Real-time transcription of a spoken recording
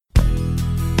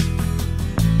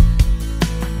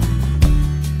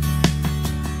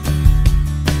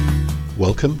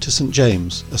Welcome to St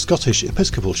James, a Scottish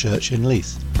Episcopal church in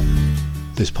Leith.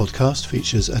 This podcast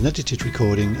features an edited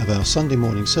recording of our Sunday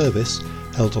morning service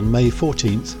held on May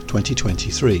 14th,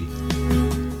 2023.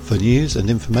 For news and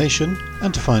information,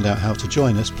 and to find out how to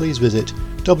join us, please visit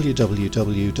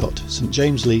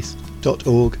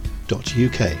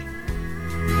www.stjamesleith.org.uk.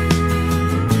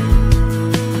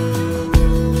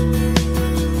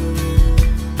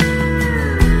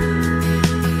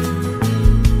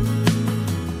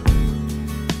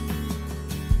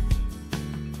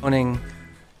 Morning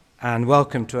and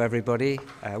welcome to everybody.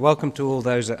 Welcome to all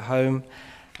those at home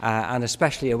and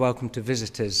especially a welcome to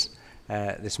visitors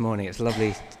this morning. It's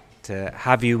lovely to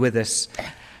have you with us.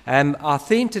 Our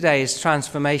theme today is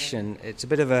transformation. It's a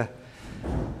bit of a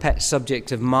pet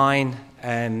subject of mine.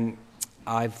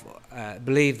 I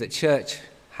believe that church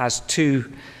has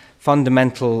two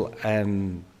fundamental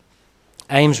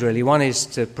aims really. One is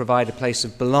to provide a place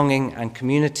of belonging and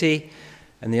community,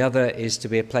 and the other is to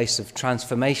be a place of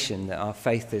transformation, that our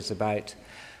faith is about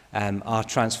our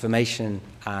transformation.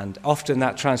 And often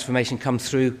that transformation comes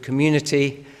through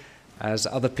community as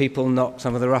other people knock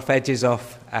some of the rough edges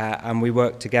off and we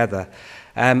work together.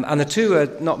 And the two are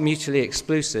not mutually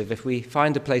exclusive. If we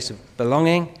find a place of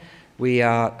belonging, we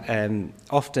are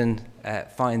often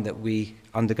find that we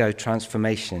undergo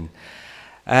transformation.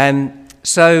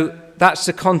 So that's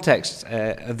the context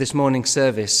of this morning's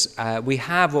service. We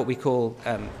have what we call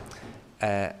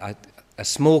a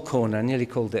small corner. I nearly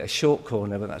called it a short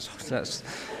corner, but that's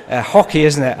hockey,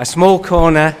 isn't it? A small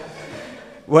corner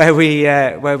where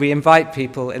we invite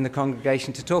people in the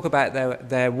congregation to talk about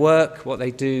their work, what they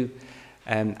do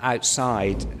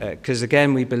outside. Because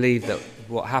again, we believe that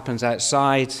what happens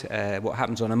outside, what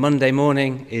happens on a Monday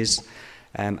morning, is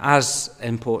as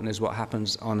important as what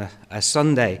happens on a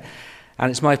Sunday. And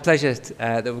it's my pleasure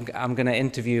that I'm going to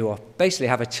interview, or basically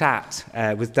have a chat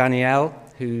with Danielle,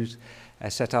 who's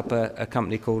set up a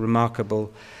company called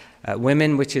Remarkable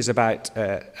Women, which is about,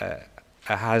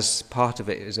 has part of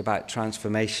it is about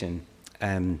transformation.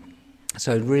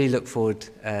 So I really look forward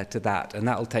to that, and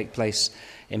that will take place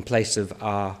in place of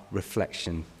our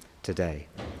reflection today.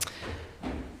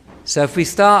 So if we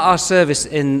start our service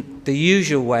in the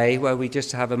usual way, where we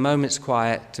just have a moment's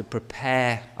quiet to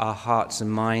prepare our hearts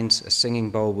and minds, a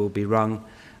singing bowl will be rung,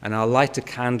 and I'll light a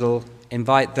candle,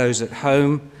 invite those at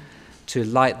home to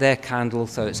light their candle,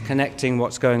 so it's connecting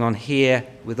what's going on here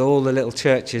with all the little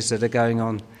churches that are going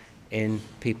on in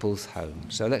people's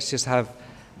homes. So let's just have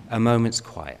a moment's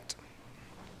quiet.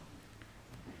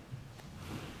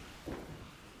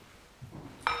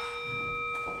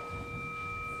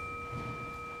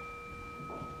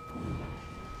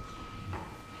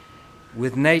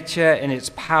 With nature in its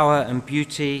power and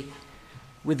beauty,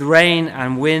 with rain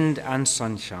and wind and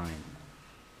sunshine,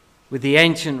 with the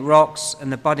ancient rocks and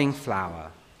the budding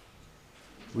flower,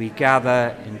 we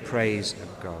gather in praise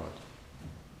of God.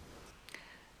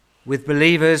 With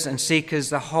believers and seekers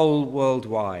the whole world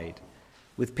wide,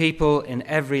 with people in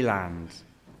every land,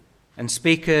 and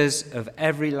speakers of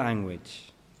every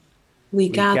language, we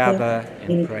gather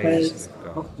in praise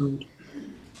of God.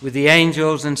 With the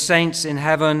angels and saints in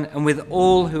heaven, and with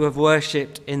all who have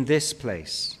worshipped in this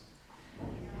place,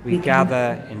 we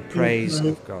gather in praise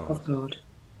of God.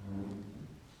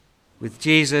 With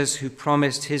Jesus, who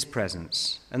promised his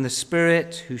presence, and the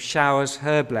Spirit, who showers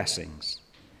her blessings,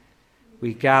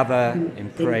 we gather in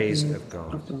praise of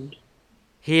God.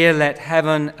 Here let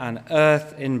heaven and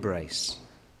earth embrace.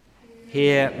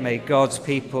 Here may God's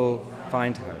people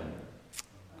find home.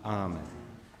 Amen.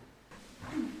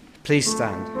 Please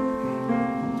stand. Faith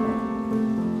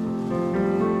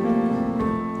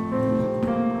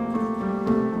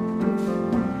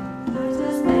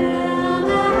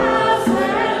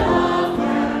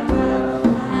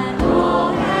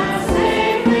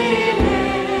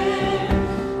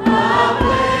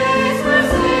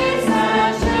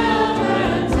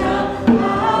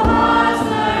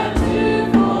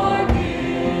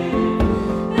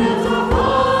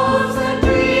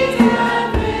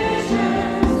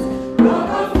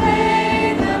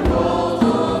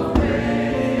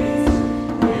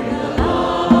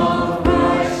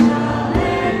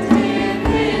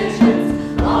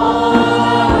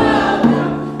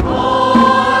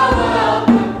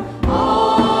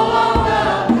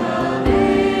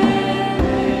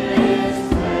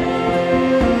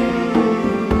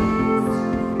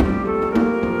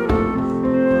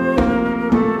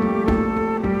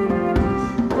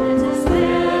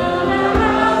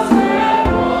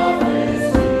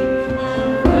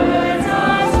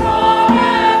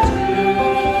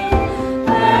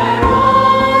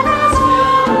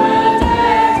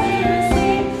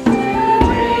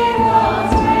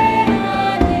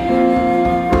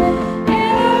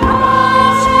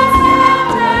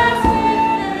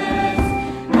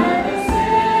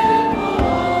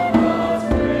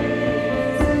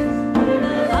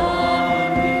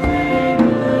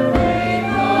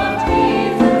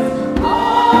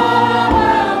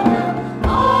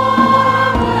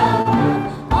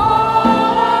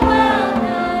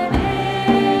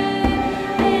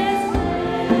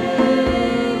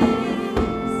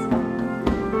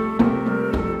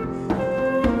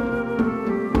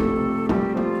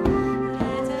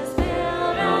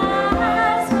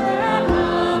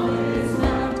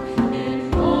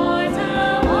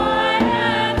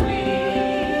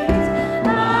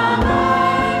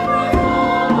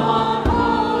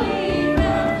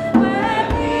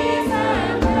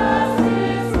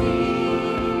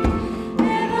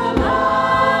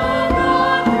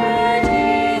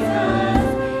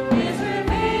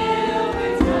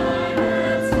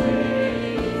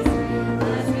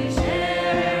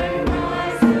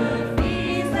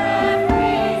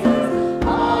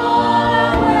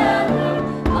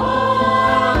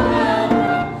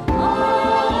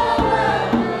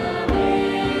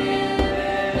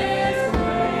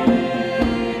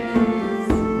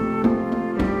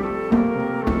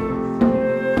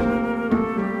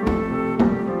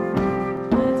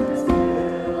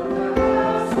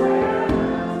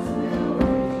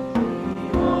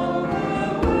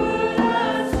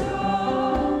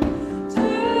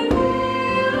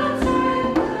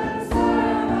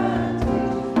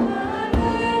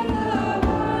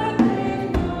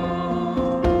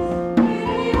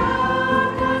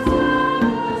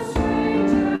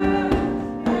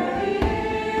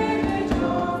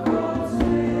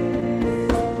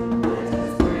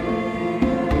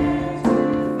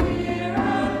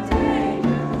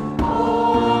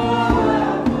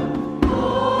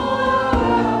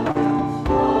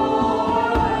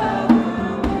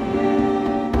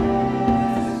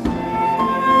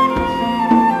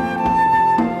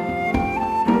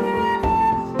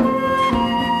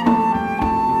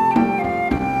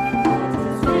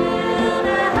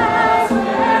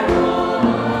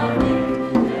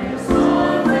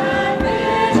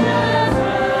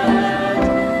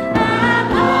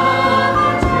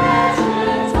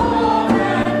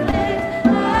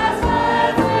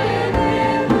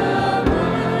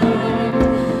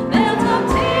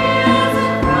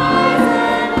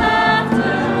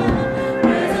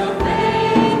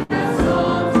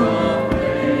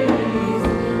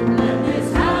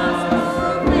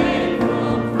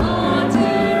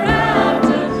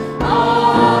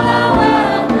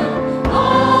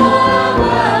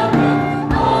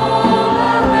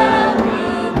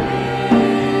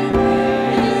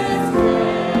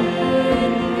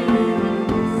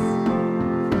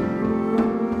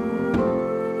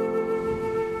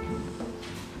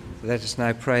let us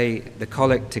now pray the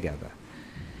collect together.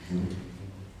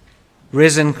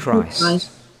 Risen Christ,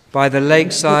 by the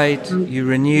lakeside you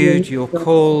renewed your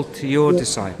call to your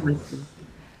disciples.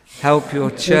 Help your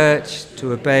church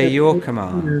to obey your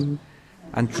command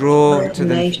and draw to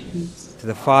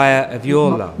the fire of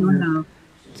your love,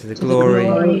 to the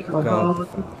glory of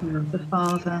God the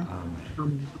Father.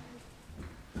 Amen.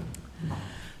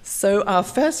 So our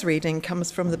first reading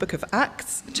comes from the book of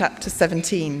Acts, chapter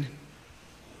 17.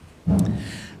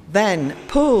 Then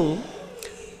Paul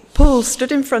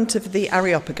stood in front of the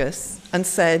Areopagus and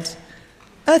said,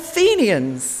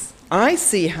 "Athenians, I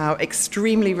see how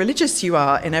extremely religious you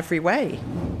are in every way.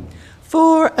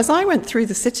 For as I went through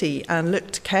the city and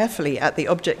looked carefully at the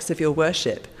objects of your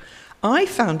worship, I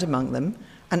found among them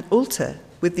an altar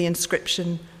with the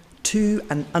inscription, 'To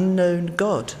an unknown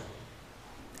God.'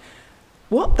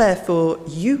 What therefore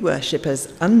you worship as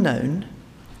unknown,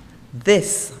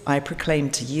 this I proclaim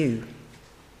to you.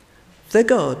 The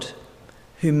God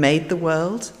who made the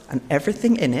world and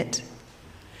everything in it,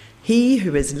 he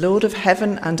who is Lord of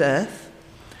heaven and earth,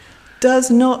 does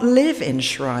not live in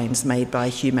shrines made by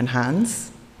human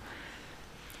hands,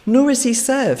 nor is he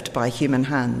served by human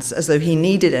hands as though he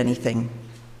needed anything,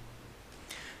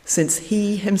 since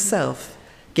he himself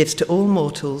gives to all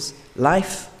mortals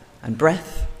life and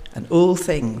breath and all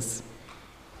things.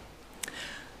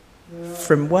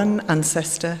 From one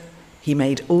ancestor he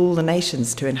made all the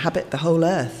nations to inhabit the whole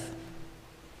earth,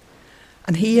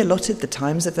 and he allotted the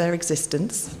times of their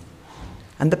existence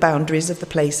and the boundaries of the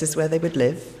places where they would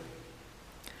live,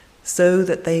 so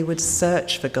that they would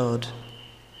search for God,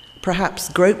 perhaps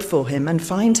grope for him and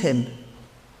find him,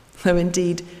 though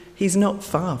indeed he's not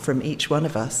far from each one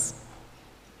of us.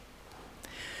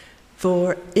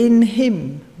 For in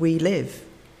him we live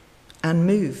and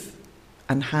move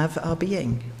and have our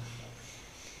being.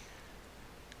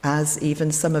 As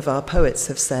even some of our poets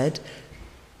have said,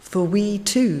 for we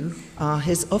too are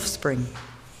his offspring.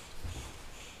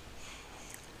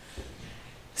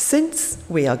 Since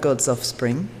we are God's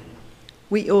offspring,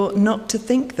 we ought not to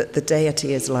think that the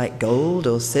deity is like gold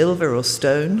or silver or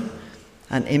stone,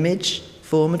 an image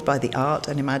formed by the art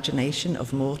and imagination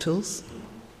of mortals.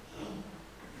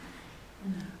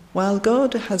 While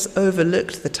God has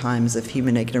overlooked the times of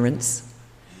human ignorance,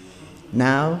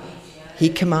 now he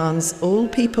commands all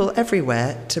people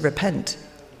everywhere to repent,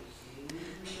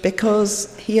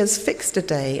 because he has fixed a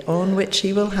day on which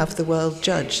he will have the world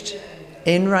judged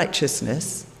in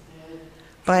righteousness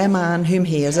by a man whom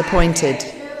he has appointed.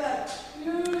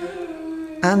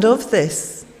 And of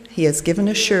this he has given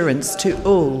assurance to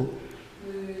all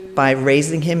by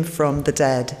raising him from the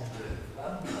dead.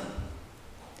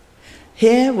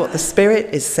 Hear what the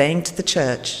Spirit is saying to the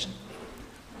church.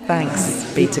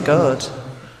 Thanks be to God.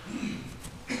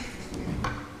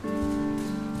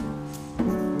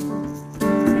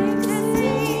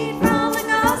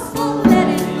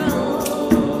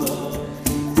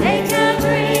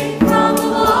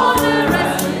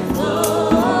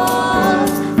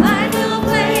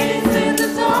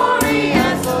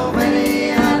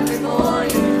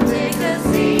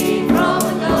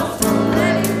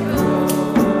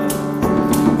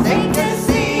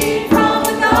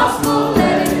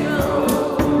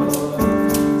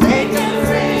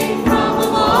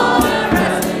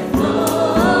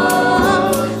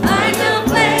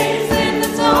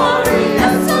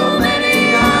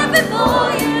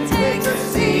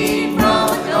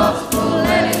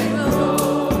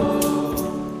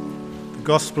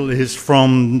 The Gospel is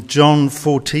from John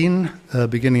 14,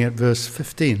 beginning at verse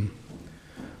 15.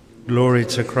 Glory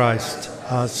to Christ,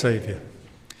 our Saviour.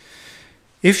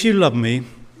 If you love me,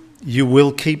 you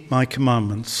will keep my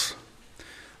commandments.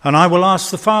 And I will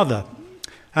ask the Father,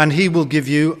 and he will give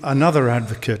you another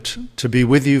advocate to be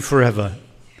with you forever.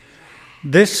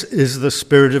 This is the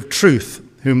Spirit of truth,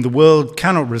 whom the world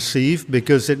cannot receive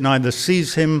because it neither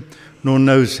sees him nor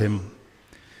knows him.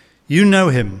 You know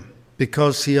him,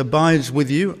 because he abides with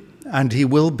you, and he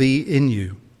will be in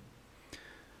you.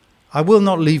 I will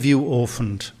not leave you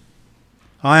orphaned.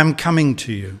 I am coming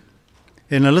to you.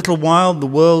 In a little while the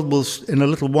world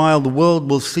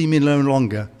will see me no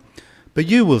longer, but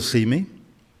you will see me.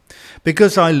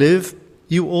 Because I live,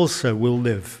 you also will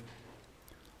live.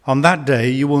 On that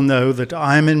day you will know that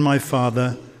I am in my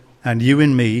Father, and you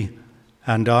in me,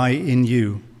 and I in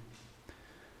you.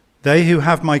 They who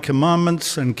have my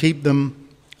commandments and keep them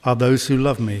are those who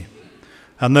love me.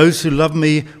 And those who love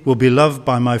me will be loved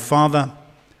by my Father,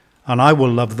 and I will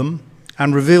love them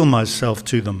and reveal myself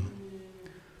to them.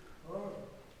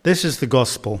 This is the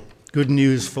gospel, good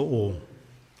news for all.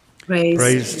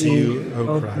 Praise to you,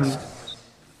 O Christ.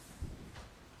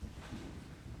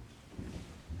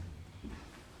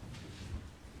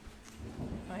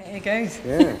 Here goes.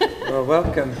 Yeah. Well,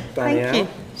 welcome, Danielle.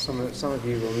 Thank Some of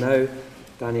you will know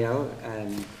Danielle,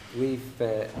 and we've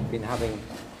been having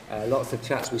lots of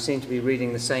chats. We seem to be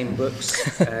reading the same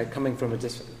books, coming from a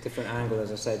different angle,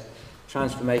 as I said.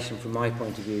 Transformation from my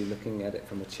point of view, looking at it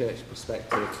from a church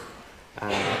perspective,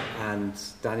 and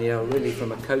Danielle really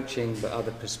from a coaching but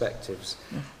other perspectives.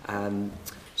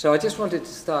 So I just wanted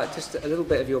to start just a little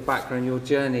bit of your background, your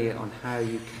journey on how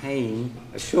you came,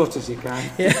 as short as you can,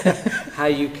 how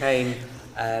you came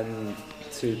to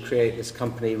create this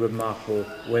company, Remarkable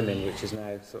Women, which is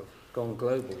now sort of gone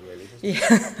global, really.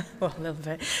 Well, a little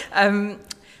bit.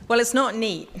 Well, it's not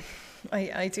neat.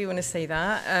 I do want to say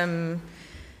that.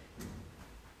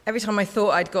 Every time I thought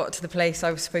I'd got to the place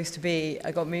I was supposed to be,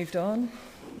 I got moved on.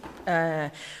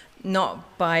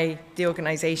 Not by the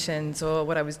organisations or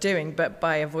what I was doing, but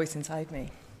by a voice inside me.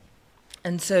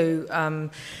 And so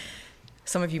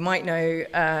some of you might know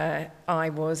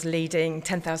I was leading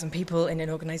 10,000 people in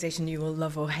an organisation you will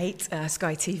love or hate,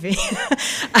 Sky TV.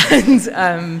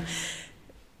 And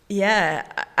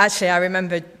actually I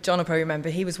remember, John will probably remember,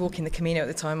 he was walking the Camino at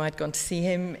the time. I'd gone to see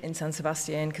him in San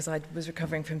Sebastian because I was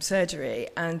recovering from surgery,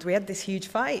 and we had this huge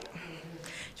fight.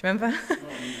 Do you remember?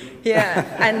 Yeah,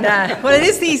 and well, it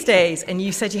is these days, and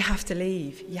you said you have to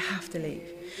leave,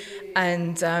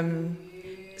 and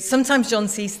sometimes John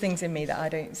sees things in me that I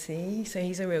don't see, so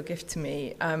he's a real gift to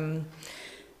me. And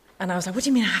I was like, what do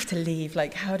you mean I have to leave?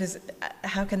 Like, how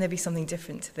can there be something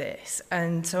different to this?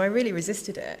 And so I really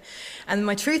resisted it. And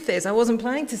my truth is, I wasn't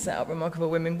planning to set up Remarkable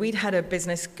Women. We'd had a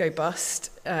business go bust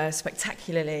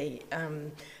spectacularly,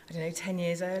 10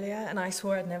 years earlier, and I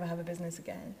swore I'd never have a business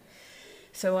again.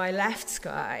 So I left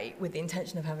Sky with the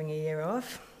intention of having a year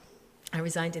off. I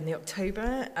resigned in the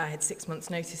October. I had 6 months'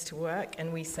 notice to work,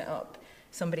 and we set up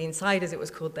Somebody Inside, as it was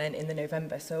called then, in the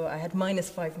November. So I had minus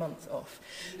 5 months off.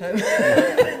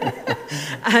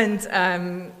 And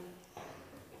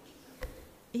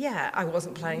I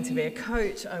wasn't planning to be a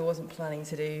coach. I wasn't planning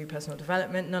to do personal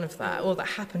development, none of that. All that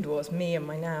happened was me and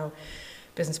my now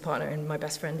business partner and my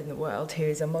best friend in the world, who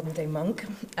is a modern-day monk,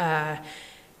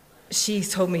 she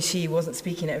told me she wasn't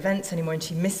speaking at events anymore and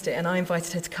she missed it, and I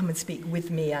invited her to come and speak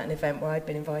with me at an event where I'd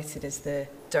been invited as the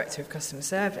Director of Customer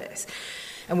Service.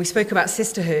 And we spoke about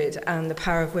sisterhood and the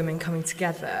power of women coming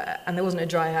together, and there wasn't a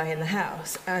dry eye in the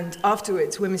house. And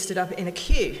afterwards, women stood up in a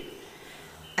queue,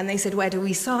 and they said, where do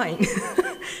we sign?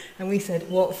 And we said,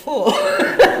 what for?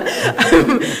 It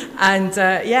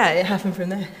happened from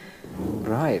there.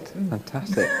 Right,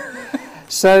 fantastic.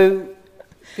 So,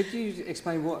 could you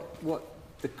explain what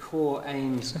the core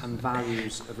aims and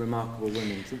values of Remarkable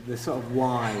Women, the sort of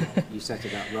why you set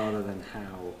it up rather than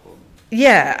how?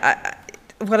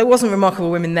 Well, it wasn't Remarkable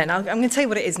Women then. I'm going to tell you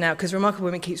what it is now, because Remarkable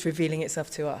Women keeps revealing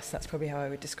itself to us. That's probably how I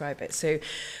would describe it. So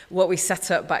what we set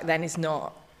up back then is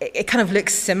not... It kind of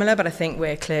looks similar, but I think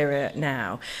we're clearer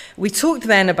now. We talked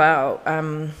then about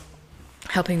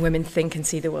helping women think and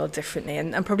see the world differently,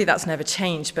 and probably that's never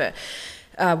changed, but...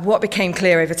 what became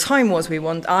clear over time was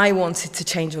I wanted to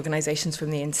change organisations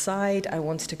from the inside. I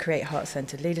wanted to create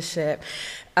heart-centred leadership.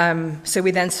 So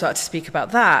we then started to speak about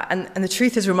that. And the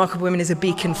truth is, Remarkable Women is a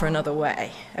beacon for another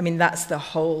way. I mean, that's the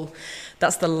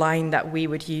line that we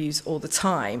would use all the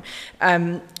time.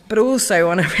 But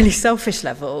also, on a really selfish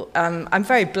level, I'm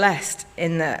very blessed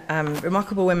in that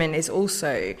Remarkable Women is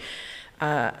also...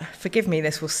 forgive me,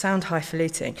 this will sound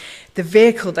highfalutin, the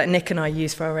vehicle that Nick and I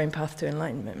use for our own path to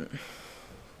enlightenment.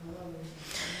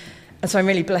 And so I'm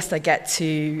really blessed I get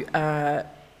to earn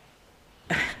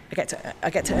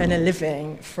a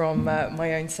living from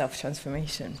my own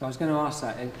self-transformation. So I was going to ask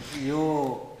that.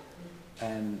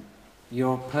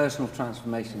 Your personal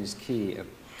transformation is key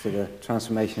to the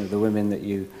transformation of the women that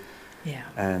you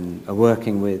are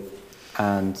working with,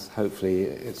 and hopefully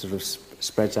it sort of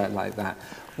spreads out like that.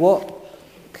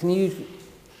 Can you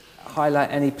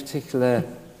highlight any particular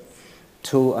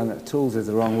tool, and tools is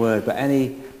the wrong word, but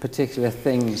any particular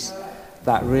things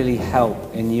that really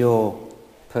help in your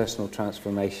personal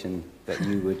transformation that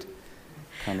you would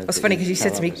kind of... That's funny, because you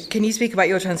said to me, can you speak about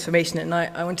your transformation? And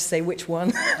I want to say which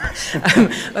one.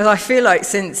 Well, I feel like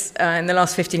since in the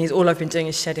last 15 years, all I've been doing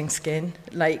is shedding skin.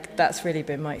 Like, that's really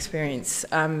been my experience.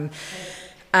 So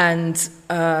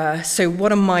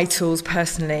what are my tools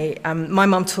personally? My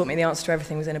mum taught me the answer to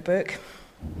everything was in a book.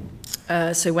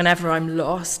 So whenever I'm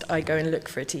lost, I go and look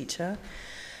for a teacher,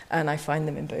 and I find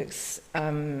them in books.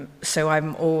 So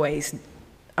I'm always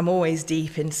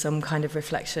deep in some kind of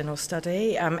reflection or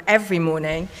study. Every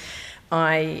morning,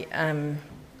 I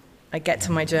I get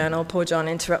to my journal. Poor John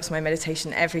interrupts my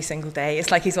meditation every single day. It's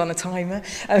like he's on a timer.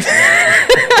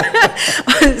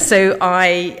 So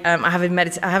I have a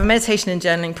meditation and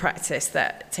journaling practice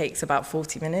that takes about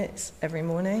 40 minutes every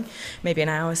morning, maybe an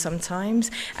hour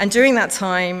sometimes. And during that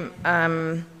time,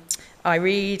 I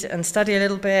read and study a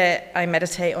little bit. I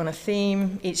meditate on a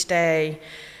theme each day.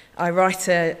 I write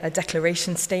a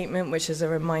declaration statement, which is a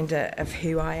reminder of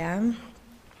who I am.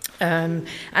 And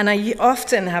I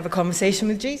often have a conversation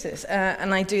with Jesus,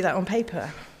 and I do that on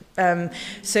paper.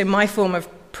 So my form of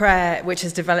prayer, which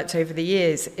has developed over the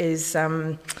years, is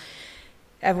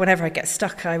whenever I get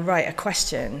stuck, I write a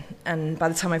question, and by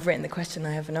the time I've written the question,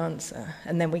 I have an answer,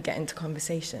 and then we get into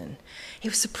conversation. It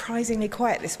was surprisingly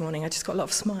quiet this morning. I just got a lot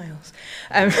of smiles.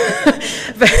 And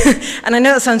I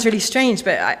know that sounds really strange,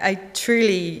 but I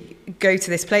truly go to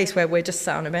this place where we're just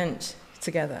sat on a bench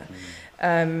together.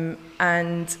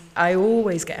 And I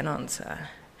always get an answer.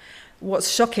 What's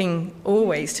shocking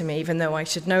always to me, even though I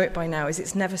should know it by now, is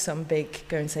it's never some big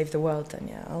go and save the world,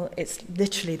 Danielle. It's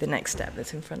literally the next step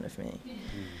that's in front of me.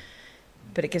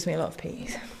 But it gives me a lot of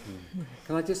peace.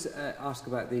 Can I just ask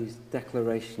about these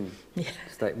declaration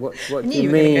statements? What do you you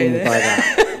mean by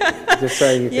that? Just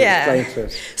so you can explain to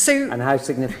us. So, and how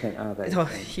significant are they? Oh,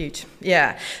 huge.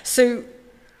 Yeah. So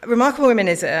Remarkable Women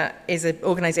is an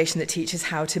organisation that teaches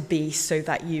how to be so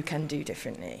that you can do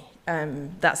differently.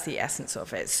 That's the essence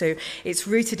of it. So it's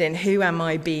rooted in who am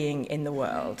I being in the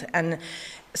world. And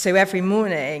so every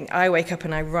morning I wake up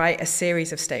and I write a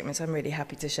series of statements. I'm really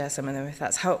happy to share some of them if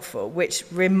that's helpful, which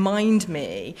remind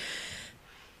me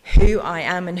who I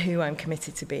am and who I'm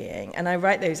committed to being. And I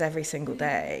write those every single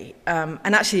day.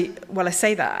 And actually, while I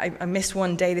say that, I missed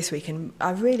one day this week and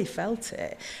I really felt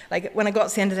it. Like when I got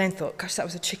to the end of the day and thought, gosh, that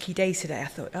was a tricky day today, I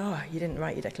thought, you didn't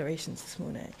write your declarations this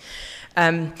morning.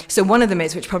 So one of them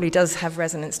is, which probably does have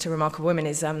resonance to Remarkable Women,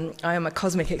 is I am a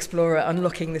cosmic explorer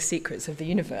unlocking the secrets of the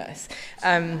universe.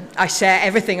 I share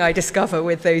everything I discover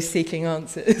with those seeking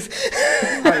answers.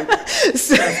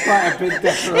 So, that's quite a big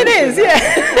declaration. It is,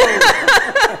 yeah.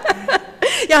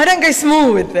 Yeah, I don't go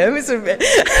small with them. It's a bit,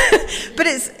 but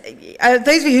it's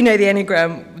those of you who know the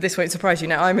Enneagram, this won't surprise you.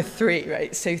 Now I'm a 3,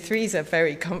 right? So 3s are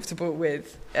very comfortable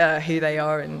with who they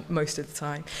are and most of the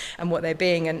time and what they're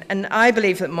being. And I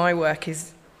believe that my work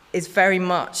is very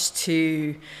much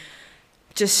to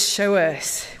just show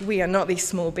us we are not these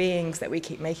small beings that we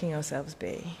keep making ourselves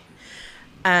be.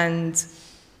 And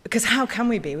because how can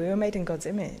we be? We were made in God's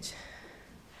image.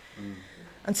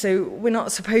 And so we're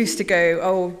not supposed to go,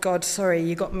 oh, God, sorry,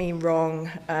 you got me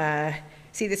wrong.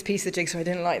 See this piece of the jigsaw, I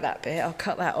didn't like that bit. I'll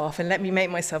cut that off and let me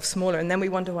make myself smaller. And then we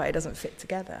wonder why it doesn't fit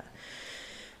together.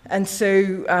 And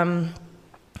so,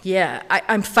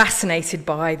 I'm fascinated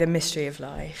by the mystery of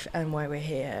life and why we're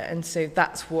here. And so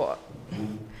that's what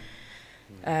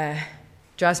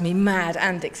drives me mad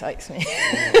and excites me.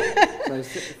 So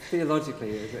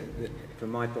theologically,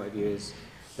 from my point of view, is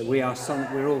that we're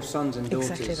all sons and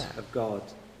daughters of God,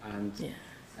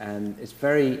 and it's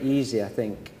very easy, I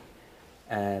think,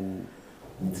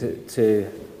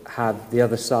 to have the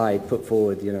other side put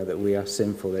forward, that we are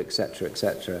sinful,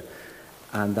 etc.,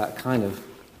 and that kind of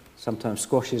sometimes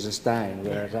squashes us down.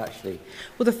 Whereas actually,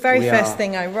 well, the very first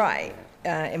thing I write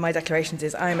in my declarations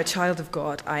is, "I am a child of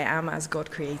God. I am as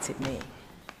God created me."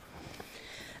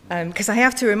 Because I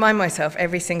have to remind myself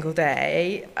every single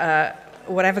day.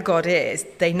 Whatever God is,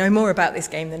 they know more about this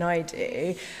game than I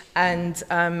do, and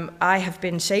I have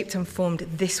been shaped and formed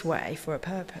this way for a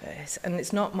purpose, and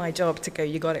it's not my job to go,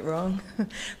 you got it wrong,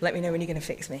 let me know when you're going to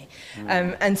fix me.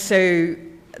 And so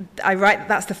I write,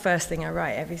 that's the first thing I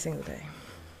write every single day.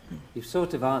 You've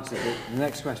sort of answered it. The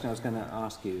next question I was going to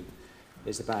ask you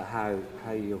is about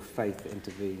how your faith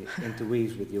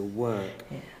interweaves with your work.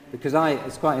 Because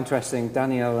it's quite interesting,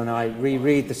 Danielle and I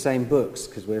reread the same books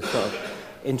because we're sort of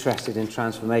interested in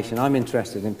transformation. I'm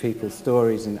interested in people's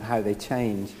stories and how they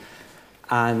change.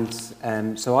 And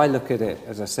so I look at it,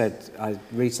 as I said, I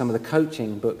read some of the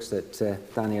coaching books that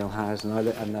Danielle has,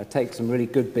 and I take some really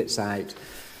good bits out.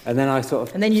 And then I sort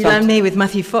of... And then you learn me with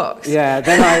Matthew Fox. Yeah,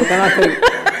 then I think...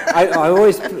 I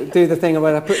always do the thing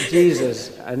where I put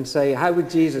Jesus and say, how would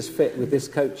Jesus fit with this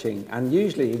coaching? And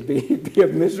usually he'd be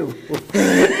miserable.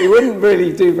 He wouldn't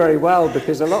really do very well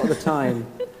because a lot of the time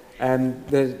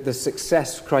the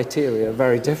success criteria are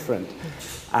very different.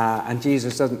 And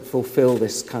Jesus doesn't fulfill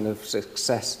this kind of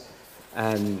success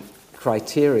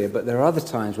criteria. But there are other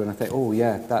times when I think, oh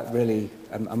yeah, that really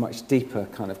a much deeper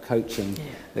kind of coaching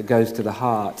that goes to the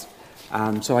heart.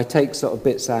 So I take sort of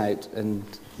bits out and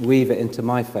weave it into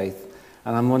my faith.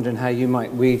 And I'm wondering how you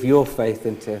might weave your faith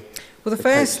into Well,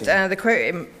 the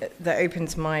quote that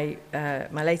opens my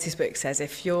latest book says,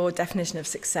 if your definition of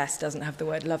success doesn't have the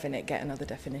word love in it, get another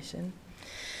definition.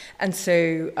 And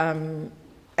so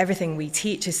everything we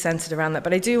teach is centered around that.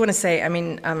 But I do want to say, I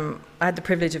had the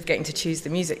privilege of getting to choose the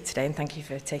music today, and thank you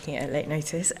for taking it at late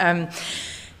notice.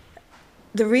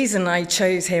 The reason I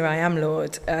chose Here I Am,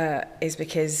 Lord, is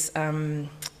because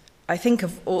I think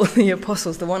of all the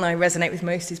apostles, the one I resonate with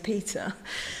most is Peter.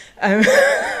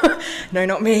 No,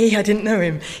 not me, I didn't know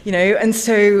him, and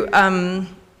so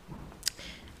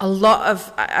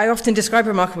I often describe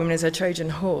Remarkable Women as a Trojan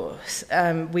horse.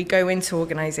 We go into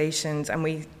organisations and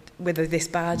with this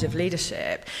badge of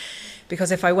leadership,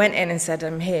 because if I went in and said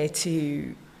I'm here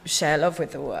to share love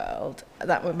with the world,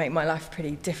 that would make my life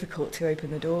pretty difficult to open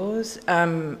the doors,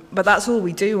 but that's all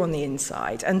we do on the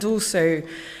inside. And also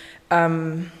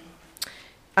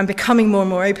I'm becoming more and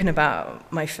more open about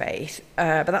my faith,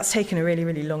 but that's taken a really,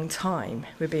 really long time,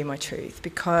 would be my truth,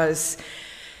 because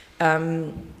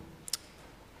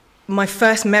my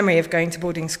first memory of going to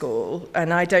boarding school,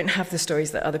 and I don't have the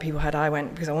stories that other people had, I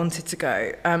went because I wanted to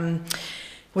go,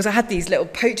 was I had these little,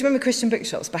 do you remember Christian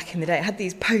bookshops back in the day? I had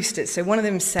these posters. So one of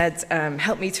them said,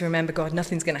 help me to remember, God,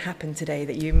 nothing's going to happen today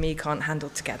that you and me can't handle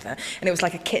together. And it was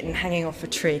like a kitten hanging off a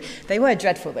tree. They were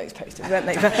dreadful, those posters, weren't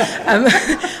they? But,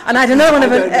 and I had another one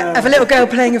of a little girl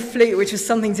playing a flute, which was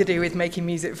something to do with making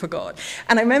music for God.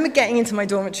 And I remember getting into my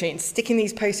dormitory and sticking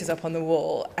these posters up on the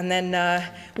wall, and then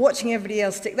watching everybody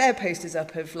else stick their posters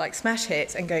up of like smash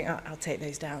hits and going, I'll take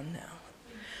those down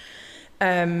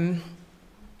now.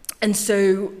 And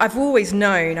so I've always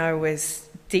known I was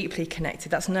deeply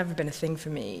connected. That's never been a thing for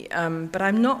me. But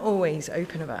I'm not always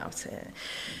open about it.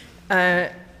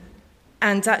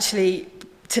 And actually,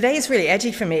 today is really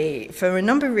edgy for me for a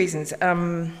number of reasons.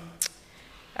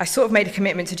 I sort of made a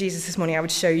commitment to Jesus this morning. I would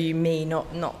show you me,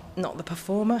 not the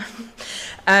performer.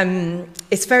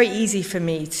 It's very easy for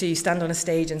me to stand on a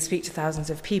stage and speak to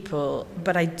thousands of people,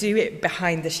 but I do it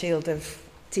behind the shield of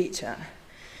teacher.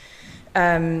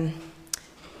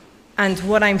 And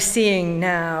what I'm seeing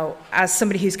now, as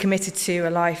somebody who's committed to a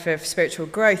life of spiritual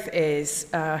growth, is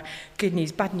good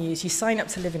news, bad news. You sign up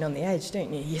to living on the edge,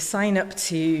 don't you? You sign up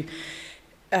to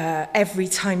every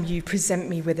time you present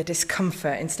me with a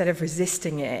discomfort, instead of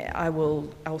resisting it,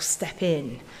 I'll step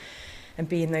in and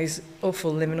be in those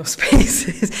awful liminal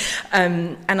spaces,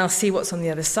 and I'll see what's on the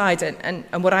other side. And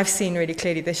what I've seen really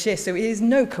clearly this year, so it is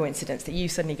no coincidence that you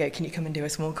suddenly go, can you come and do a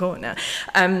small corner?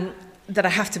 That I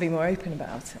have to be more open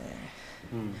about it,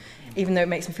 even though it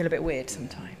makes me feel a bit weird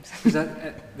sometimes.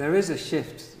 There is a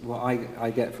shift. What I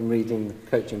get from reading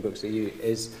coaching books that you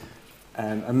is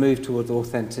a move towards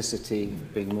authenticity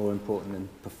being more important than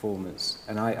performance.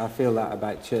 And I feel that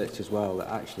about church as well, that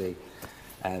actually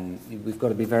we've got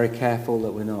to be very careful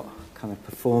that we're not kind of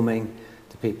performing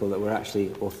to people, that we're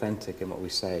actually authentic in what we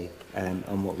say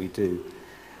and what we do.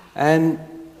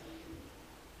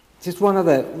 Just one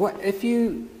other,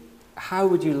 how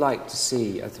would you like to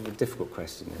see, that's a difficult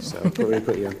question, so I'll probably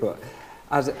put you on, but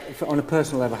on a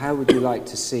personal level, how would you like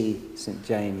to see St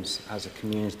James as a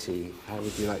community? How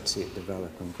would you like to see it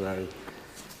develop and grow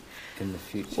in the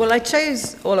future? Well, I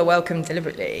chose All Are Welcome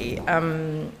deliberately,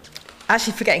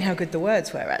 actually forgetting how good the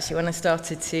words were, actually, when I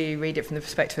started to read it from the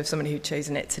perspective of somebody who'd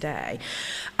chosen it today.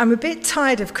 I'm a bit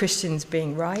tired of Christians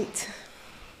being right.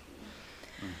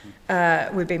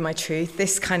 Would be my truth.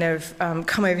 This kind of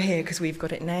come over here because we've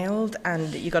got it nailed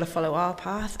and you've got to follow our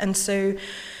path. And so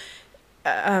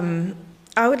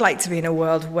I would like to be in a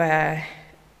world where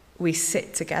we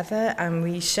sit together and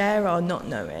we share our not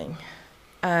knowing,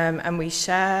 and we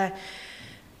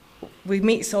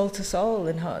meet soul to soul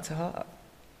and heart to heart,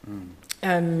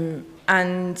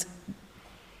 and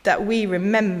that we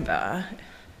remember,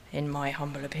 in my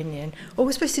humble opinion, all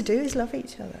we're supposed to do is love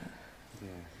each other.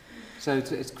 So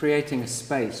it's creating a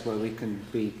space where we can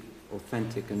be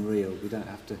authentic and real. We don't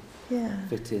have to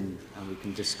fit in, and we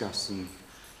can discuss and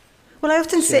Well, I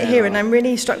often sit here and I'm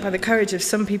really struck by the courage of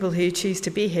some people who choose to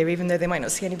be here, even though they might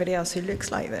not see anybody else who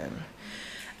looks like them.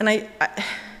 And I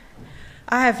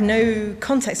have no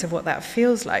context of what that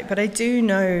feels like, but I do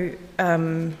know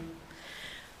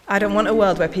I don't want a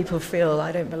world where people feel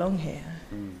I don't belong here.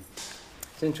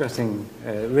 It's interesting,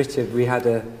 Richard, we had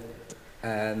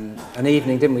an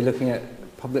evening, didn't we, looking at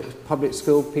public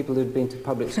school, people who'd been to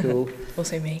public school.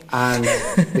 Also me. And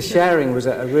the sharing was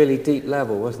at a really deep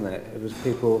level, wasn't it? It was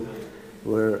people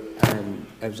were,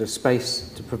 there was a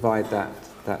space to provide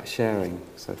that sharing.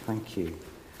 So thank you.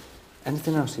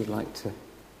 Anything else you'd like to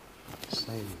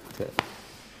say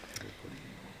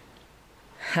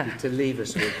to leave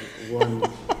us with one?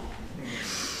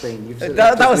 screen.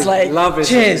 That was like, love is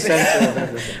cheers. the centre of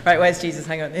everything. Right, where's Jesus?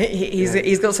 Hang on.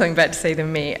 He's got something better to say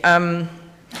than me.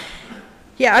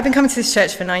 Yeah, I've been coming to this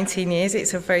church for 19 years.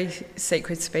 It's a very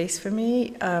sacred space for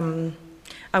me.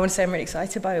 I want to say I'm really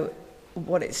excited about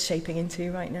what it's shaping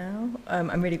into right now.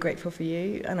 I'm really grateful for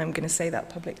you, and I'm going to say that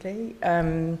publicly.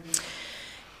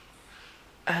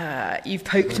 You've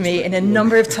poked me in a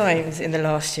number of times in the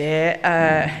last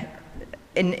year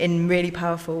in really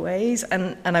powerful ways,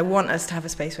 and I want us to have a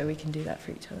space where we can do that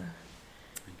for each other.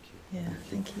 Thank you. Yeah,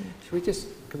 thank you.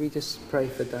 Could we just pray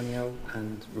for Danielle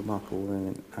and Remarkable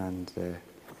Women and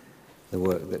the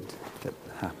work that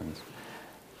happens?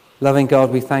 Loving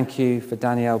God, we thank you for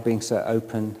Danielle being so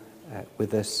open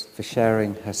with us, for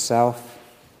sharing herself,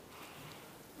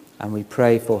 and we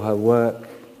pray for her work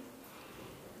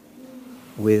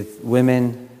with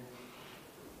women,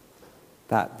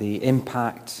 that the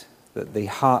impact, that the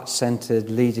heart-centered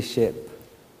leadership,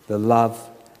 the love,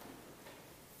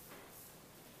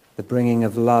 the bringing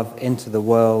of love into the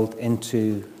world,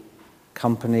 into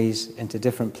companies, into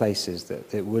different places,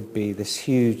 that it would be this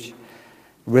huge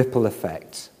ripple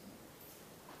effect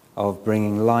of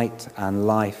bringing light and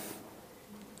life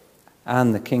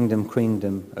and the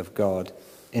kingdom of God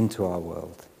into our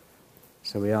world.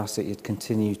 So we ask that you'd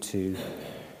continue to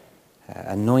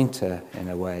anoint her in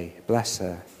a way, bless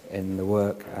her in the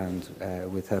work and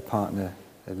with her partner,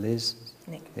 Liz.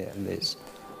 Nick. Yeah, Liz.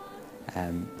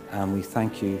 And we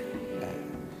thank you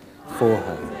for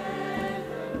her.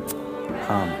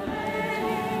 Amen.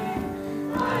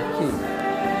 Thank you.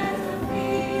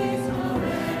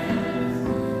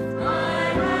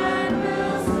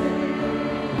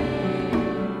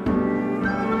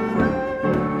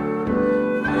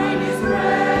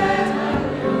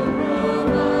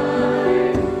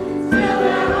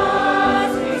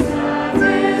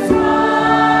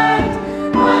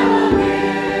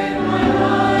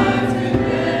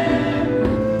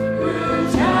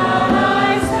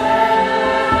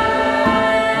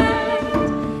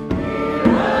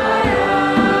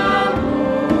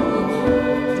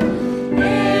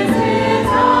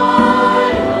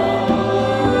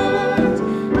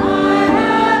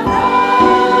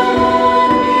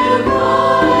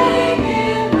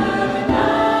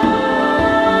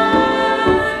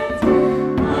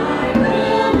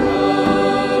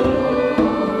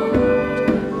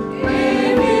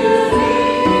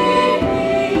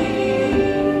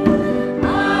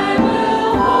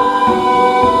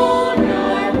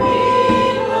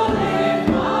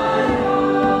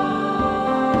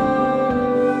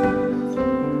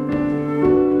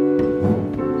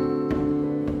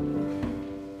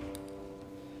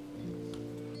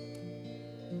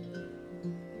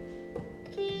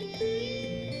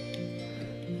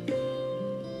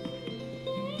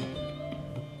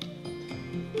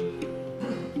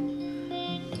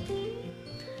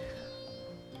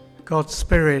 God's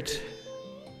Spirit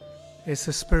is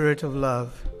the Spirit of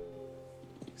love.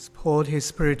 He's poured His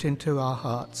Spirit into our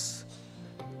hearts.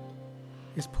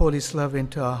 He's poured His love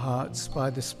into our hearts by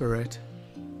the Spirit.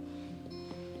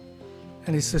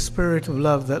 And it's the Spirit of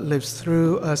love that lives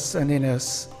through us and in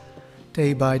us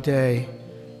day by day.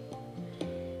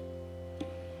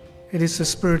 It is the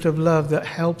Spirit of love that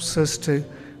helps us to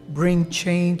bring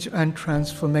change and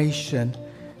transformation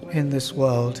in this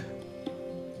world.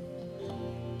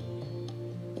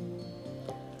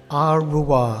 Our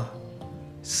Ruah,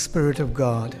 Spirit of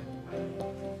God.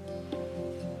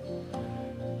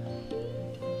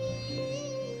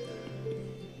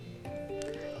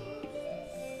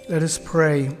 Let us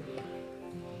pray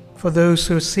for those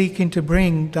who are seeking to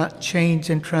bring that change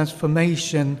and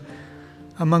transformation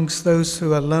amongst those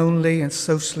who are lonely and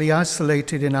socially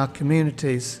isolated in our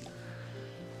communities.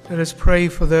 Let us pray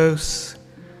for those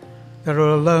that are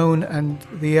alone and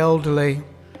the elderly,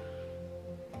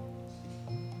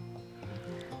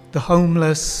 the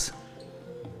homeless,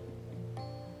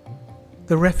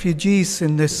 the refugees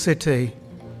in this city.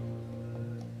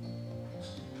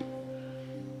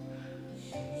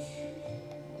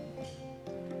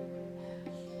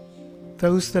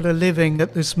 Those that are living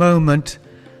at this moment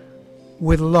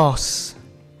with loss,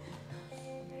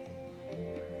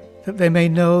 that they may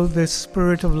know the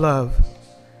Spirit of love,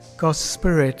 God's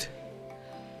Spirit,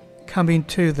 coming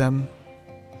to them,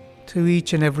 to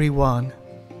each and every one.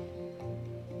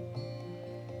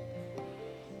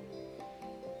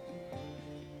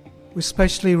 We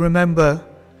especially remember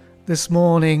this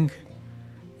morning,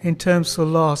 in terms of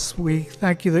loss, we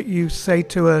thank you that you say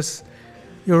to us,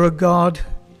 you're a God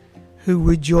who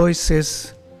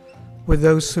rejoices with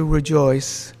those who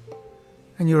rejoice,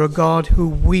 and you're a God who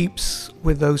weeps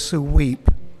with those who weep.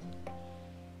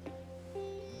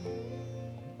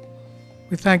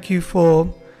 We thank you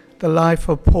for the life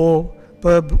of Paul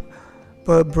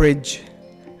Burbridge,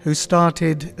 who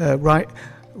started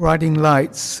riding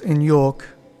lights in York,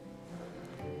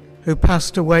 who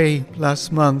passed away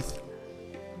last month.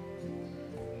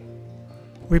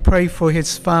 We pray for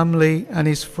his family and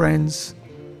his friends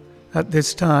at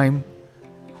this time.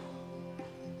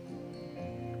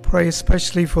 Pray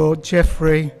especially for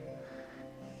Jeffrey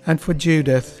and for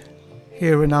Judith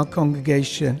here in our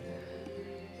congregation.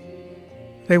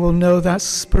 They will know that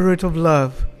spirit of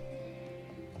love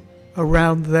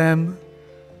around them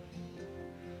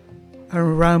and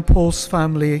around Paul's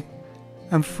family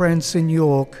and friends in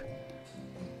York,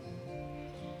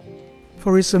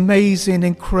 for his amazing,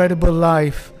 incredible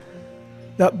life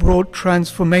that brought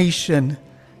transformation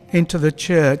into the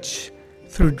church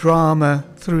through drama,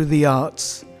 through the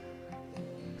arts,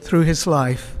 through his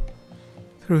life,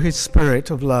 through his spirit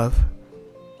of love.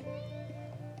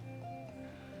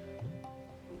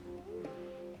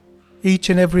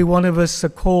 Each and every one of us are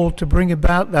called to bring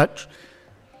about that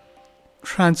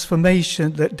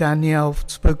transformation that Danielle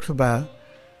spoke about.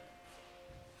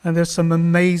 And there's some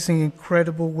amazing,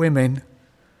 incredible women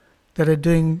that are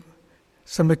doing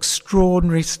some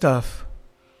extraordinary stuff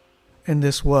in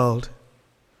this world,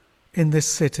 in this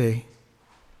city.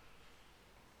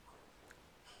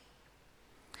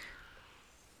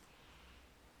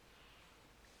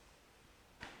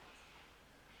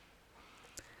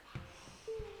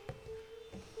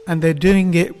 And they're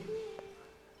doing it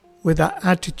with that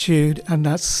attitude and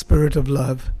that spirit of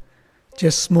love.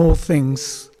 Just small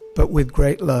things, but with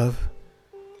great love.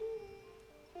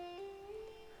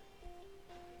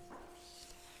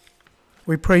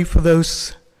 We pray for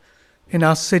those in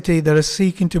our city that are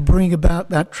seeking to bring about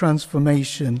that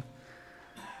transformation.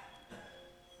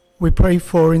 We pray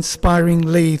for Inspiring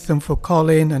Leith and for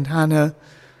Colin and Hannah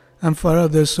and for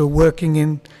others who are working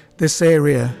in this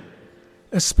area,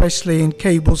 especially in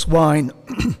Cables Wine,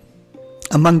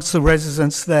 amongst the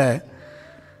residents there,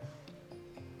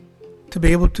 to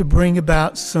be able to bring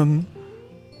about some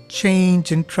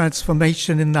change and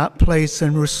transformation in that place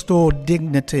and restore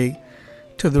dignity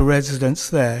to the residents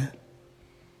there.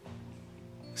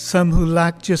 Some who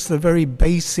lack just the very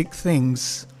basic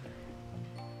things,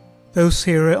 those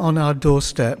here on our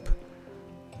doorstep.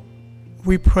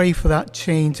 We pray for that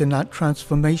change and that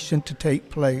transformation to take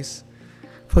place.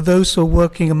 For those who are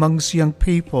working amongst young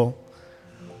people,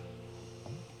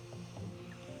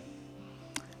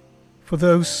 for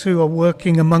those who are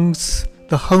working amongst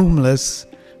the homeless,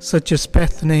 such as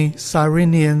Bethany,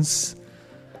 Cyrenians,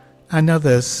 and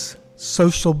others,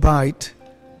 Social Bite.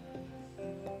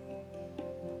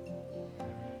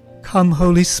 Come,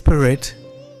 Holy Spirit,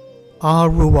 our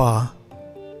Ruah.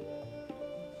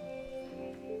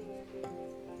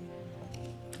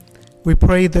 We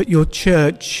pray that your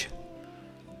church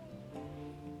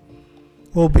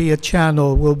will be a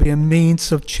channel, will be a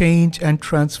means of change and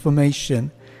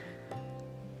transformation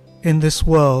in this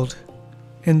world,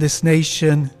 in this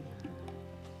nation,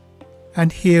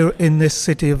 and here in this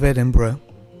city of Edinburgh.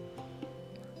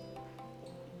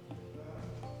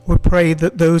 We pray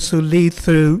that those who lead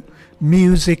through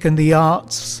music and the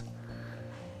arts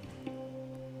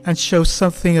and show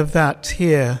something of that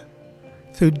here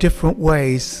through different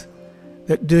ways,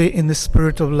 that do it in the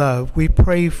spirit of love. We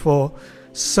pray for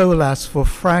Solas, for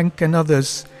Frank and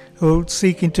others who are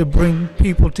seeking to bring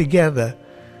people together,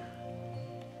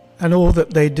 and all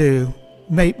that they do,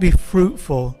 may it be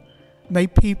fruitful. May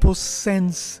people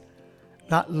sense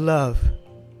that love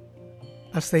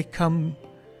as they come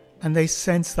and they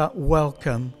sense that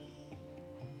welcome.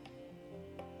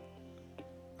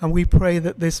 And we pray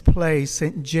that this place,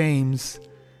 St. James,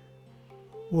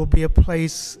 will be a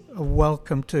place of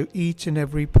welcome to each and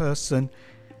every person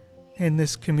in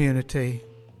this community.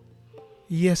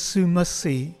 Yesu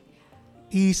Masih,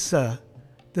 Isa,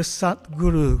 the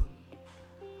Satguru,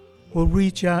 will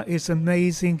reach out his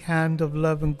amazing hand of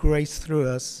love and grace through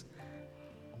us,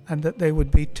 and that they would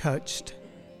be touched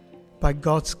by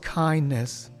God's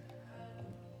kindness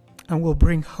and will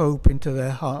bring hope into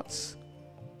their hearts.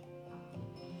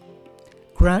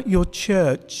 Grant your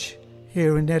church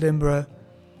here in Edinburgh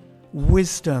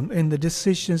wisdom in the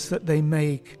decisions that they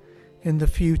make in the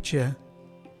future.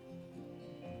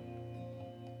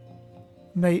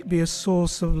 May it be a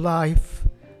source of life,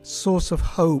 source of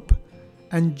hope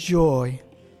and joy.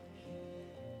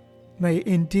 May it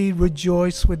indeed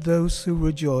rejoice with those who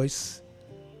rejoice.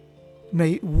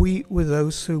 May it weep with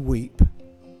those who weep.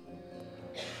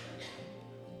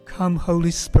 Come,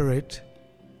 Holy Spirit,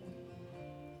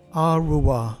 our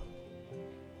Ruah.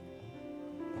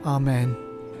 Amen.